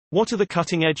What are the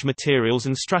cutting-edge materials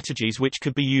and strategies which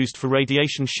could be used for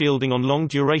radiation shielding on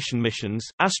long-duration missions?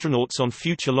 Astronauts on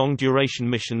future long-duration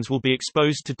missions will be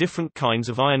exposed to different kinds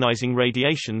of ionizing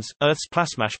radiations, Earth's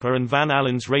plasmasphere and Van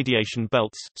Allen's radiation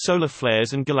belts, solar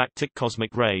flares and galactic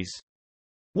cosmic rays.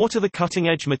 What are the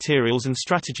cutting-edge materials and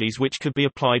strategies which could be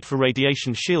applied for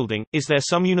radiation shielding? Is there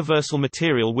some universal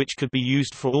material which could be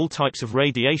used for all types of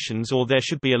radiations, or there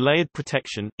should be a layered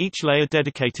protection, each layer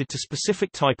dedicated to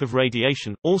specific type of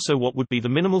radiation? Also, what would be the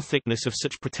minimal thickness of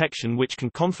such protection which can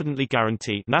confidently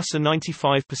guarantee NASA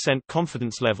 95%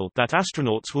 confidence level that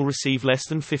astronauts will receive less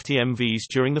than 50 MVs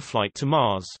during the flight to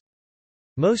Mars?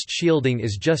 Most shielding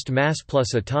is just mass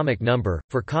plus atomic number.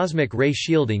 For cosmic ray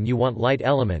shielding you want light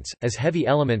elements, as heavy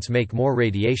elements make more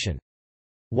radiation.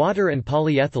 Water and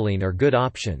polyethylene are good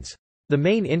options. The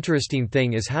main interesting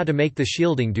thing is how to make the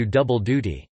shielding do double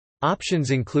duty.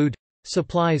 Options include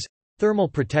supplies, thermal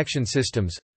protection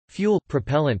systems, fuel,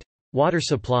 propellant, water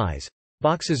supplies,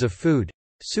 boxes of food,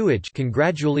 sewage can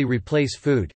gradually replace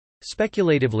food.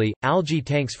 Speculatively, algae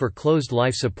tanks for closed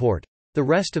life support, the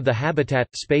rest of the habitat,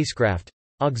 spacecraft,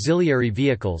 auxiliary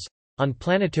vehicles, on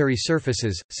planetary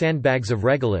surfaces, sandbags of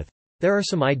regolith. There are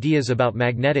some ideas about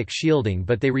magnetic shielding,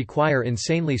 but they require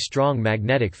insanely strong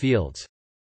magnetic fields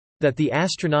that the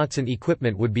astronauts and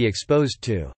equipment would be exposed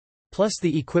to. Plus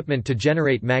the equipment to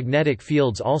generate magnetic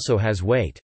fields also has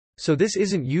weight. So this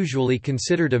isn't usually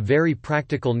considered a very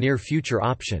practical near-future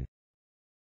option.